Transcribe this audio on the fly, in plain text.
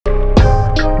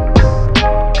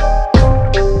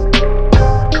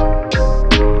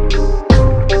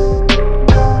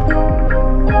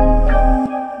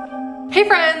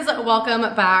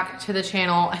welcome back to the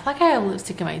channel. I feel like I have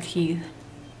lipstick in my teeth.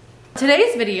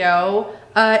 Today's video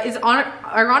is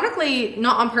ironically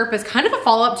not on purpose, kind of a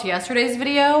follow-up to yesterday's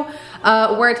video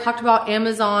where I talked about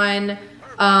Amazon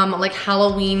like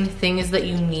Halloween things that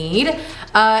you need.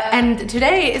 And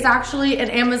today is actually an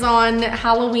Amazon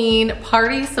Halloween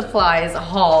party supplies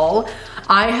haul.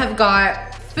 I have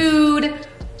got food,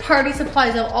 party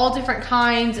supplies of all different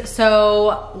kinds,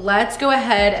 so let's go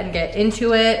ahead and get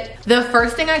into it. The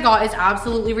first thing I got is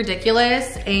absolutely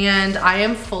ridiculous, and I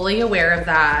am fully aware of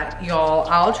that, y'all.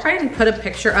 I'll try and put a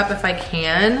picture up if I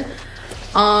can.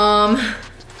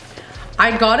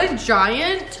 I got a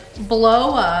giant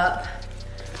blow up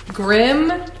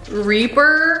Grim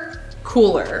Reaper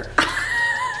cooler.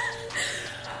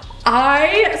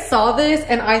 I saw this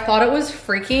and I thought it was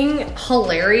freaking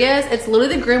hilarious. It's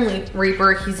literally the Grim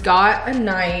Reaper. He's got a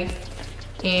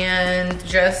knife and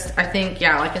just, I think,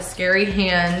 yeah, like a scary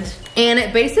hand. And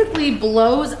it basically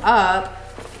blows up,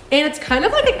 and it's kind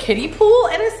of like a kiddie pool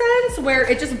in a sense, where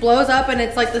it just blows up and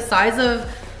it's like the size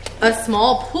of a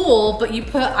small pool, but you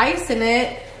put ice in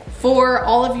it for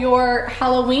all of your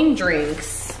Halloween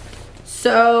drinks.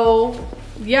 So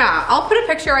yeah, I'll put a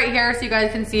picture right here so you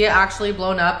guys can see it actually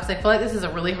blown up, because I feel like this is a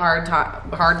really hard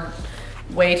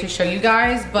way to show you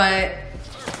guys. But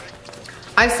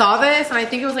I saw this and I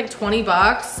think it was like 20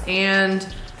 bucks, and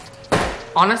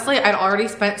honestly I'd already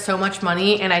spent so much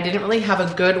money and I didn't really have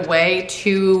a good way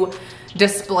to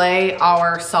display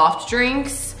our soft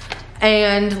drinks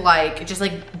and like just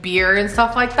like beer and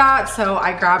stuff like that. So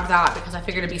I grabbed that because I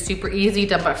figured it'd be super easy,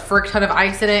 dump a frick ton of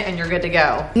ice in it and you're good to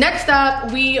go. Next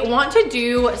up, we want to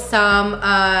do some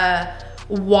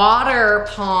water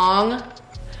pong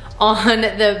on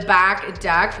the back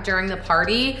deck during the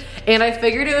party, and I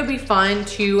figured it would be fun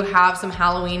to have some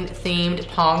Halloween themed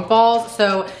pong balls.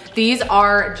 So these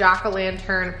are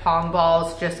jack-o'-lantern pong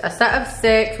balls, just a set of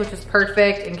 6, which is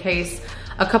perfect in case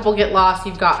a couple get lost.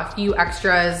 You've got a few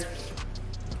extras.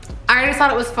 I just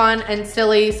thought it was fun and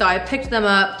silly, so I picked them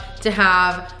up to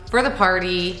have for the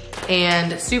party,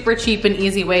 and super cheap and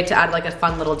easy way to add like a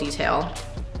fun little detail.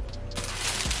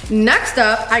 Next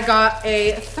up, I got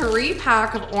a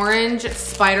 3-pack of orange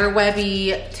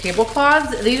spiderwebby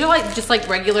tablecloths. These are like just like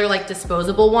regular like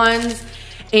disposable ones,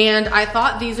 and I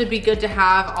thought these would be good to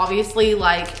have. Obviously,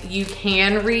 like you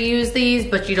can reuse these,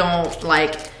 but you don't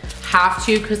like have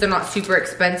to because they're not super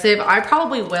expensive. I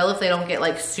probably will if they don't get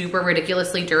like super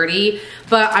ridiculously dirty,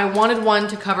 but I wanted one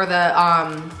to cover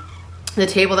the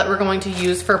table that we're going to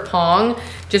use for Pong,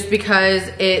 just because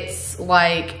it's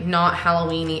like not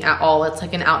Halloween-y at all. It's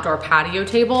like an outdoor patio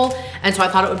table, and so I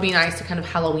thought it would be nice to kind of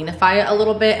Halloweenify it a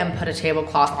little bit and put a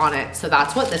tablecloth on it. So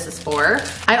that's what this is for.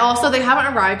 They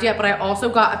haven't arrived yet, but I also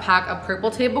got a pack of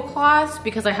purple tablecloths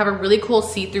because I have a really cool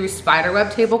see-through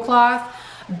spiderweb tablecloth.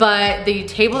 But the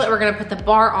table that we're gonna put the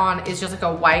bar on is just like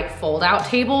a white fold-out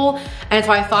table, and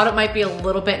so I thought it might be a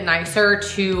little bit nicer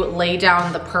to lay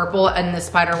down the purple and the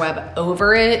spider web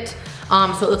over it,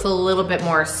 so it looks a little bit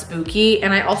more spooky.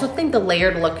 And I also think the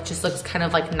layered look just looks kind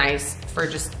of like nice for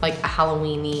just like a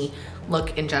Halloween-y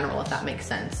look in general, if that makes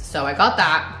sense. So I got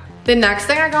that. The next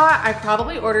thing I got, I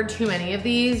probably ordered too many of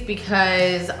these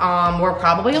because we're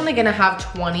probably only gonna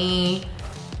have 20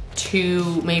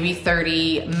 to maybe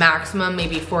 30, maximum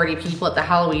maybe 40 people at the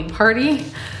Halloween party.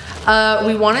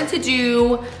 We wanted to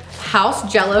do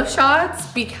house jello shots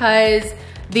because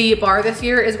the bar this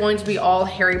year is going to be all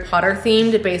Harry Potter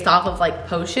themed based off of like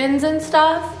potions and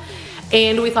stuff.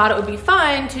 And we thought it would be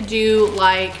fun to do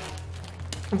like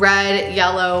red,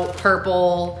 yellow,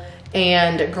 purple,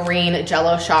 and green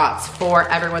jello shots for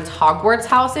everyone's Hogwarts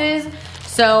houses.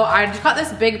 So I just got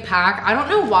this big pack. I don't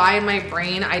know why in my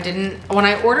brain when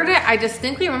I ordered it, I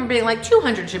distinctly remember being like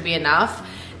 200 should be enough.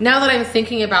 Now that I'm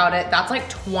thinking about it, that's like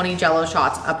 20 jello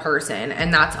shots a person,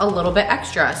 and that's a little bit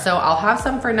extra. So I'll have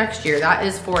some for next year, that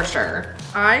is for sure.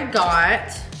 I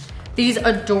got these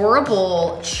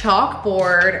adorable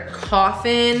chalkboard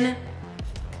coffin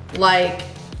like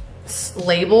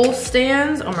label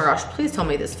stands. Oh my gosh, please tell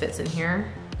me this fits in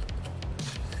here.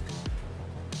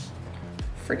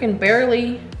 Freaking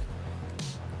barely.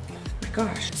 Oh my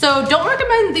gosh. So don't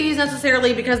recommend these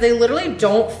necessarily because they literally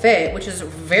don't fit, which is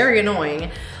very annoying.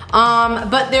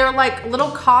 But they're like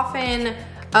little coffin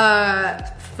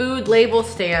food label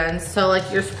stands. So like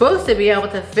you're supposed to be able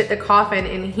to fit the coffin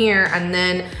in here, and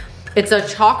then it's a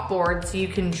chalkboard so you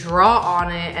can draw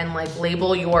on it and like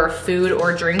label your food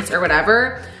or drinks or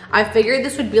whatever. I figured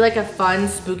this would be like a fun,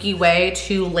 spooky way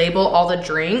to label all the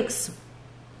drinks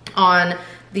on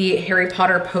the Harry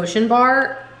Potter potion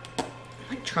bar. I'm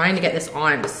like trying to get this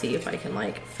on to see if I can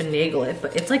like finagle it,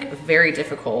 but it's like very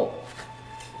difficult.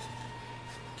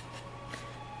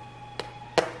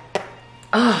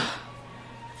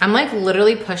 I'm like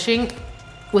literally pushing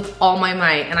with all my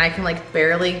might and I can like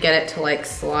barely get it to like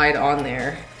slide on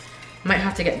there. Might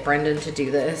have to get Brendan to do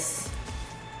this.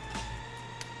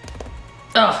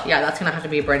 Oh yeah, that's gonna have to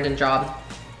be a Brendan job.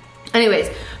 Anyways,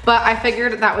 but I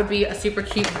figured that would be a super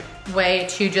cute way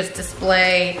to just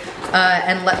display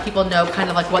and let people know kind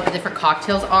of like what the different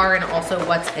cocktails are and also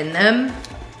what's in them.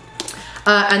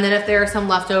 And then if there are some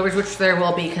leftovers, which there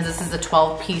will be because this is a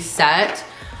 12-piece set,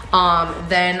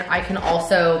 then I can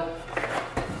also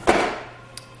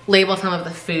label some of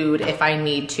the food if I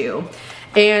need to.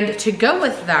 And to go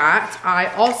with that, I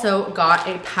also got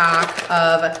a pack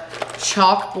of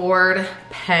chalkboard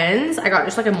pens. I got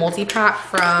just like a multi-pack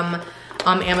from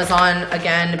Amazon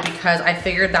again because I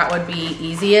figured that would be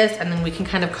easiest and then we can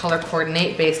kind of color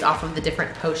coordinate based off of the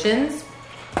different potions.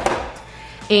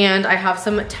 And I have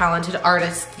some talented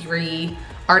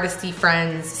artisty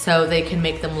friends so they can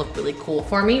make them look really cool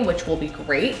for me, which will be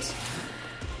great.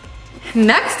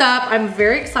 Next up, I'm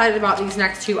very excited about these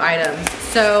next two items.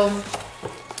 So,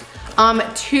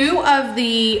 two of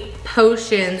the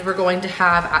potions we're going to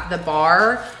have at the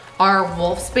bar are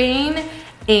Wolfsbane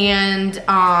and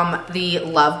the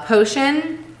Love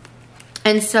Potion.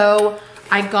 And so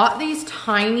I got these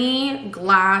tiny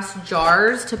glass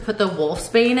jars to put the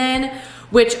Wolfsbane in,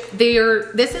 which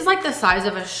this is like the size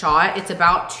of a shot. It's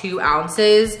about 2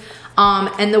 ounces.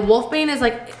 And the Wolfbane is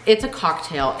like, it's a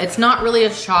cocktail. It's not really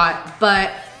a shot,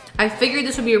 but I figured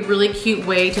this would be a really cute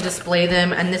way to display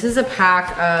them. And this is a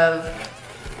pack of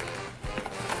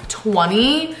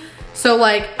 20. So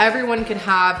like everyone could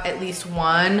have at least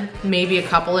one, maybe a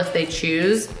couple if they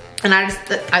choose. And I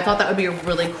thought that would be a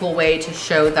really cool way to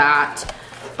show that.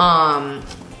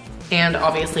 And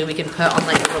obviously we can put on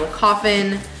like a little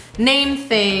coffin name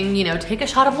thing, you know, take a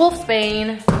shot of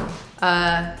Wolfsbane.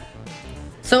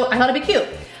 So I thought it'd be cute.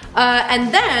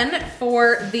 And then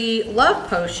for the Love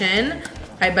Potion,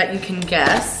 I bet you can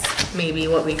guess maybe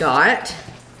what we got.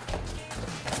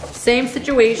 Same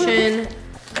situation,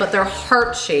 but they're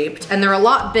heart-shaped and they're a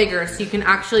lot bigger so you can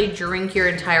actually drink your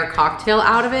entire cocktail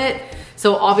out of it.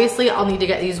 So obviously I'll need to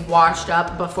get these washed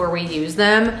up before we use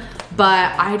them.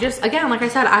 But I just, again, like I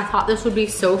said, I thought this would be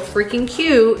so freaking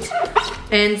cute.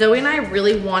 And Zoe and I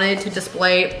really wanted to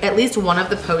display at least one of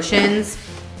the potions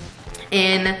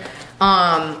in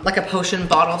like a potion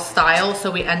bottle style.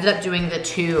 So we ended up doing the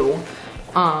 2,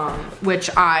 which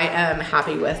I am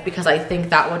happy with because I think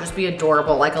that would just be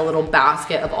adorable, like a little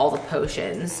basket of all the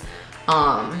potions,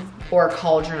 or a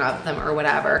cauldron of them or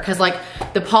whatever. Cause like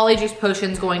the Polyjuice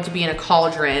Potion's going to be in a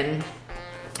cauldron.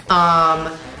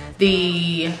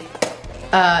 The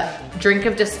Drink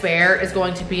of Despair is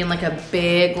going to be in like a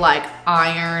big like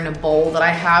iron bowl that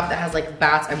I have that has like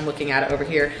bats. I'm looking at it over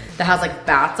here. That has like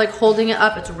bats like holding it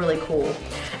up. It's really cool.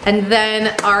 And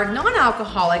then our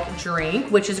non-alcoholic drink,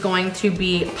 which is going to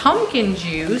be pumpkin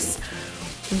juice,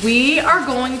 we are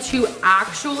going to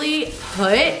actually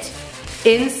put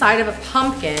inside of a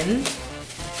pumpkin.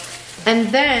 And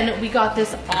then we got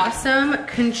this awesome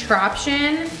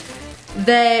contraption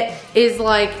that is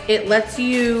like, it lets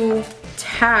you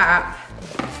tap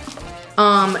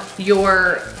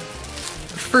your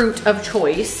fruit of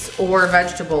choice or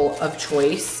vegetable of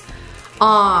choice.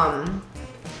 I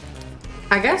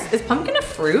guess, is pumpkin a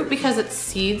fruit because its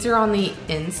seeds are on the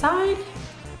inside?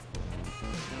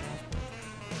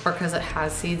 Or because it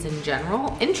has seeds in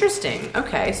general? Interesting.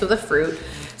 Okay, so the fruit.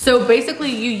 So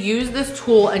basically you use this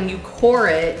tool and you core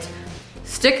it,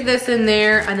 stick this in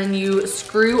there, and then you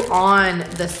screw on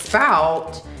the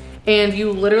spout, and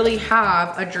you literally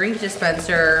have a drink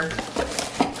dispenser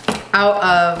out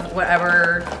of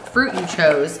whatever fruit you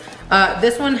chose.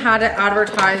 This one had it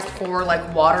advertised for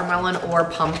like watermelon or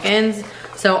pumpkins.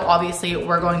 So obviously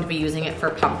we're going to be using it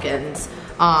for pumpkins,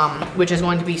 which is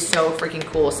going to be so freaking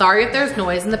cool. Sorry if there's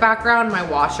noise in the background. My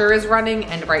washer is running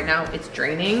and right now it's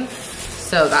draining.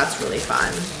 So that's really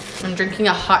fun. I'm drinking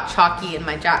a hot chalky in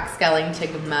my Jack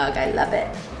Skellington mug. I love it.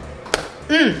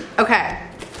 Okay.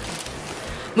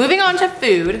 Moving on to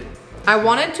food, I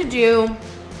wanted to do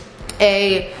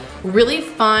a really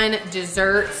fun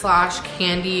dessert slash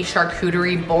candy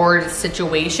charcuterie board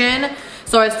situation.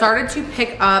 So I started to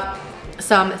pick up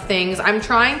some things. I'm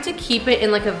trying to keep it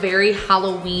in like a very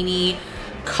Halloween-y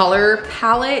color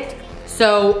palette.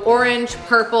 So orange,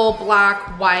 purple,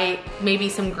 black, white, maybe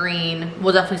some green.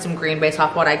 Well, definitely some green based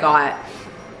off what I got.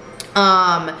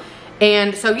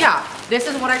 And so yeah, this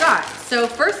is what I got. So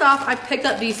first off, I picked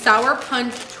up these Sour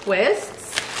Punch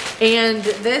Twists, and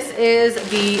this is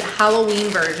the Halloween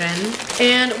version.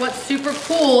 And what's super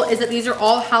cool is that these are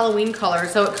all Halloween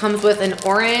colors. So it comes with an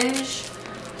orange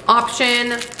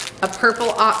option, a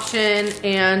purple option,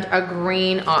 and a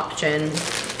green option.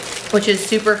 which is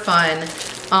super fun.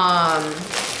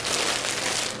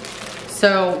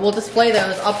 So we'll display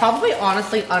those. I'll probably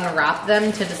honestly unwrap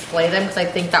them to display them because I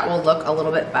think that will look a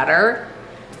little bit better.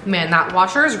 Man, that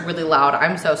washer is really loud.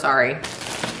 I'm so sorry.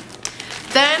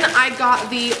 Then I got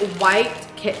the white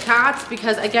Kit Kats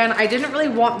because again, I didn't really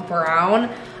want brown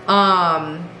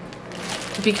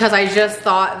because I just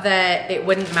thought that it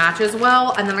wouldn't match as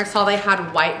well. And then I saw they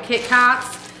had white Kit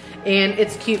Kats and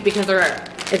it's cute because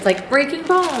it's like breaking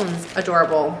bones.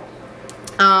 Adorable.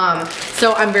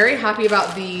 So I'm very happy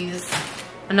about these.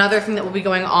 Another thing that will be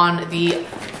going on the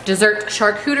dessert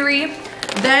charcuterie.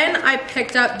 Then I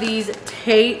picked up these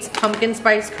Tate's pumpkin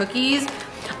spice cookies.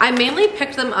 I mainly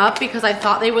picked them up because I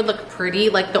thought they would look pretty,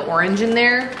 like the orange in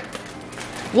there.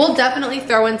 We'll definitely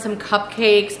throw in some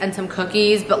cupcakes and some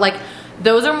cookies, but like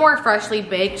those are more freshly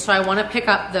baked, so I want to pick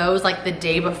up those like the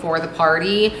day before the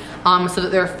party so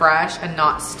that they're fresh and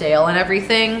not stale and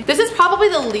everything. This is probably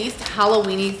the least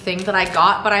Halloween-y thing that I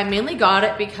got, but I mainly got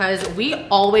it because we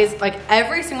always, like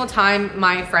every single time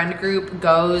my friend group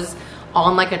goes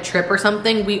on like a trip or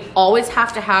something, we always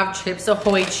have to have Chips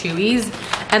Ahoy Chewies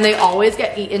and they always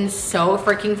get eaten so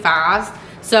freaking fast.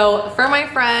 So for my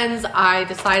friends, I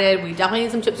decided we definitely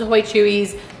need some Chips Ahoy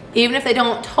Chewies. Even if they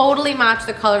don't totally match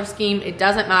the color scheme, it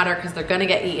doesn't matter because they're gonna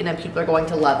get eaten and people are going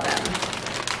to love them.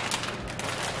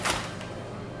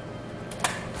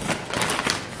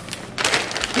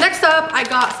 Next up, I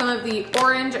got some of the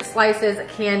orange slices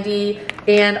candy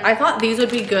and I thought these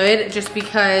would be good just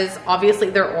because obviously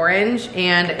they're orange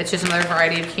and it's just another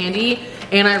variety of candy.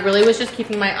 And I really was just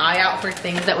keeping my eye out for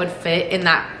things that would fit in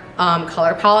that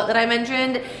color palette that I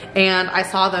mentioned. And I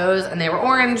saw those and they were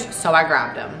orange, so I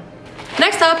grabbed them.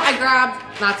 Next up, I grabbed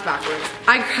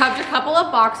a couple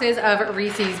of boxes of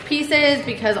Reese's Pieces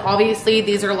because obviously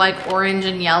these are like orange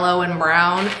and yellow and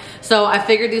brown. So I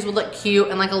figured these would look cute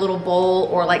in like a little bowl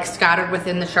or like scattered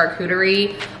within the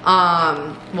charcuterie.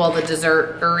 Well, the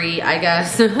dessertery, I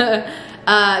guess.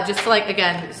 Just to like,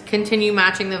 again, continue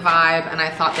matching the vibe, and I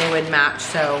thought they would match,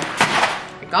 so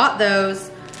I got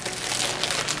those.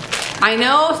 I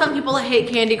know some people hate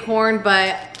candy corn,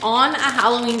 but on a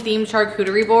Halloween themed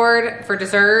charcuterie board for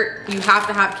dessert, you have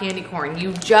to have candy corn.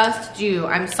 You just do.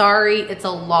 I'm sorry, it's a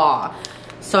law.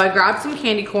 So I grabbed some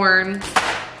candy corn.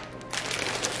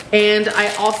 And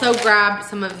I also grabbed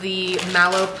some of the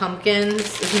mallow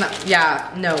pumpkins.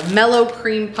 Mellow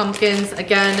cream pumpkins.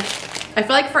 Again, I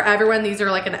feel like for everyone, these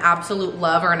are like an absolute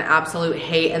love or an absolute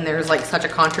hate, and there's like such a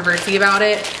controversy about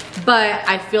it. But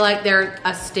I feel like they're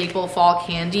a staple fall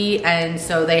candy, and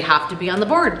so they have to be on the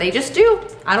board. They just do.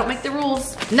 I don't make the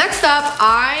rules. Next up,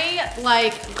 I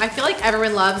feel like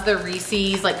everyone loves the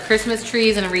Reese's like Christmas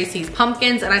trees and Reese's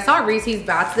pumpkins, and I saw Reese's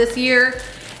Bats this year.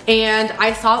 And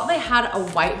I saw that they had a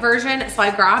white version, so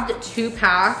I grabbed 2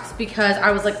 packs because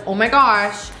I was like, oh my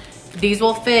gosh, these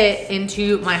will fit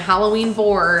into my Halloween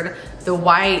board. The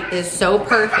white is so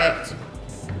perfect.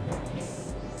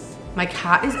 My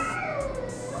cat is...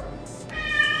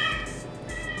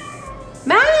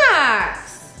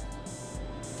 Max!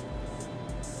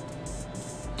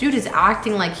 Dude is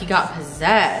acting like he got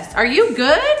possessed. Are you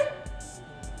good?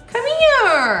 Come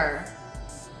here.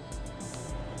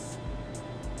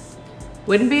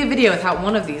 Wouldn't be a video without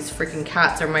one of these freaking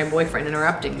cats or my boyfriend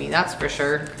interrupting me, that's for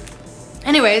sure.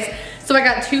 Anyways, so I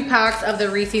got 2 packs of the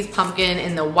Reese's Pumpkin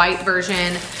in the white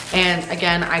version. And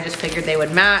again, I just figured they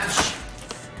would match.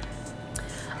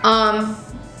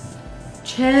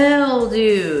 Chill,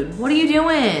 dude. What are you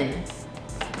doing?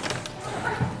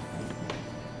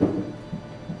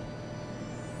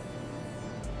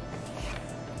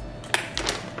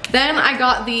 Then I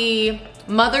got the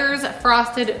Mother's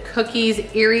Frosted Cookies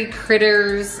Eerie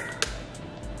Critters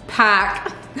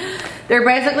pack. They're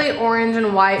basically orange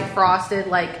and white frosted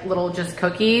like little just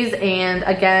cookies, and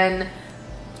again,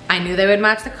 I knew they would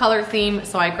match the color theme,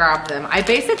 so I grabbed them. I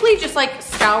basically just like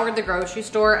scoured the grocery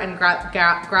store and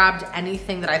grabbed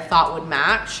anything that I thought would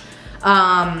match,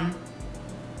 and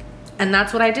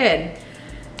that's what I did.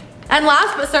 And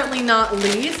last but certainly not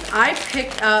least, I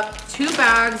picked up 2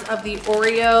 bags of the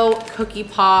Oreo Cookie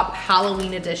Pop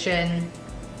Halloween edition.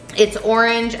 It's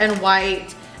orange and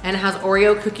white and it has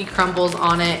Oreo cookie crumbles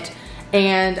on it.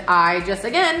 And I just,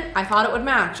 again, I thought it would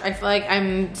match. I feel like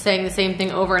I'm saying the same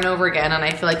thing over and over again, and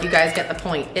I feel like you guys get the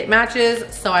point. It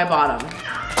matches, so I bought them.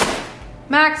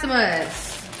 Maximus.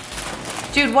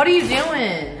 Dude, what are you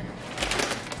doing?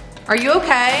 Are you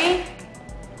okay?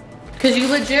 Because you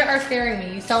legit are scaring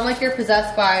me. You sound like you're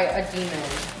possessed by a demon.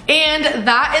 And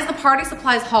that is the party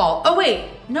supplies haul. Oh wait,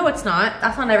 no it's not.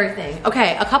 That's not everything.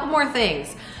 Okay, a couple more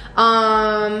things.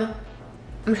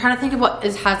 I'm trying to think of what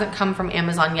hasn't come from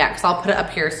Amazon yet, because I'll put it up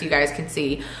here so you guys can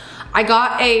see. I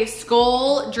got a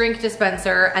Skull drink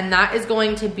dispenser, and that is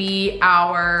going to be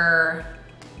our,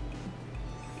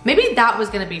 maybe that was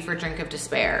gonna be for Drink of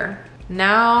Despair.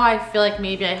 Now I feel like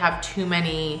maybe I have too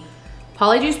many.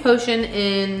 Polyjuice Potion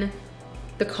in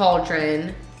the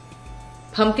cauldron,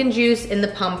 pumpkin juice in the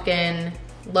pumpkin,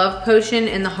 love potion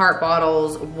in the heart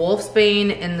bottles,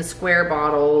 wolfsbane in the square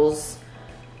bottles,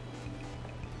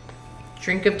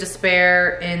 Drink of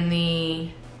Despair in the,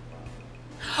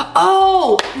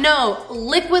 oh no,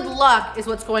 Liquid Luck is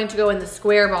what's going to go in the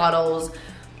square bottles.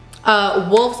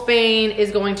 Wolfsbane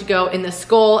is going to go in the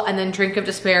Skull, and then Drink of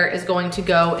Despair is going to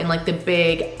go in like the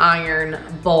big iron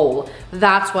bowl.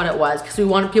 That's what it was, because we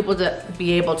wanted people to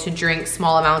be able to drink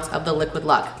small amounts of the Liquid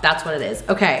Luck. That's what it is.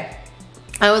 Okay.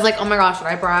 I was like, oh my gosh, should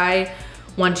I buy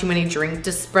one too many drink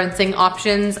dispensing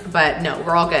options? But no,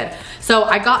 we're all good. So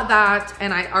I got that,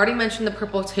 and I already mentioned the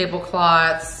purple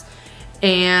tablecloths,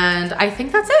 and I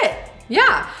think that's it.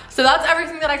 Yeah, so that's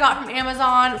everything that I got from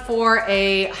Amazon for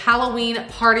a Halloween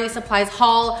party supplies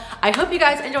haul. I hope you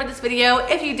guys enjoyed this video.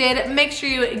 If you did, make sure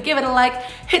you give it a like,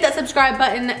 hit that subscribe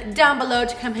button down below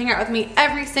to come hang out with me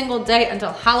every single day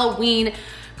until Halloween.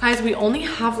 Guys, we only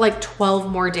have like 12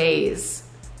 more days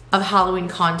of Halloween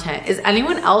content. Is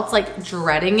anyone else like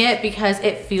dreading it? Because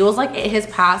it feels like it has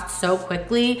passed so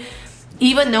quickly,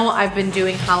 even though I've been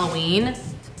doing Halloween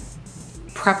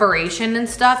preparation and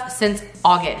stuff since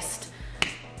August.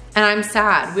 And I'm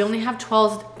sad. We only have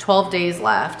 12 days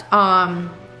left. But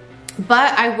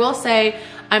I will say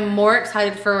I'm more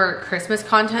excited for Christmas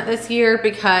content this year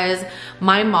because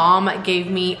my mom gave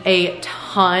me a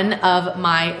ton of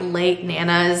my late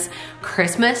Nana's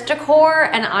Christmas decor,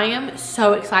 and I am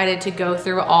so excited to go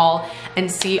through all and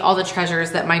see all the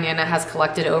treasures that my Nana has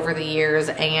collected over the years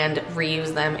and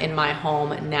reuse them in my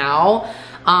home now.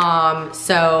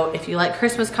 So if you like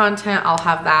Christmas content, I'll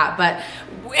have that, but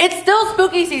it's still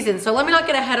spooky season, so let me not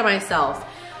get ahead of myself.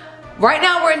 Right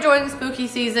now we're enjoying spooky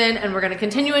season, and we're gonna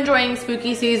continue enjoying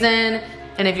spooky season.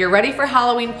 And if you're ready for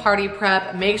Halloween party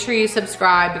prep, make sure you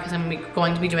subscribe because I'm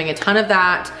going to be doing a ton of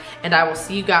that, and I will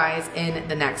see you guys in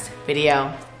the next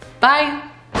video. Bye.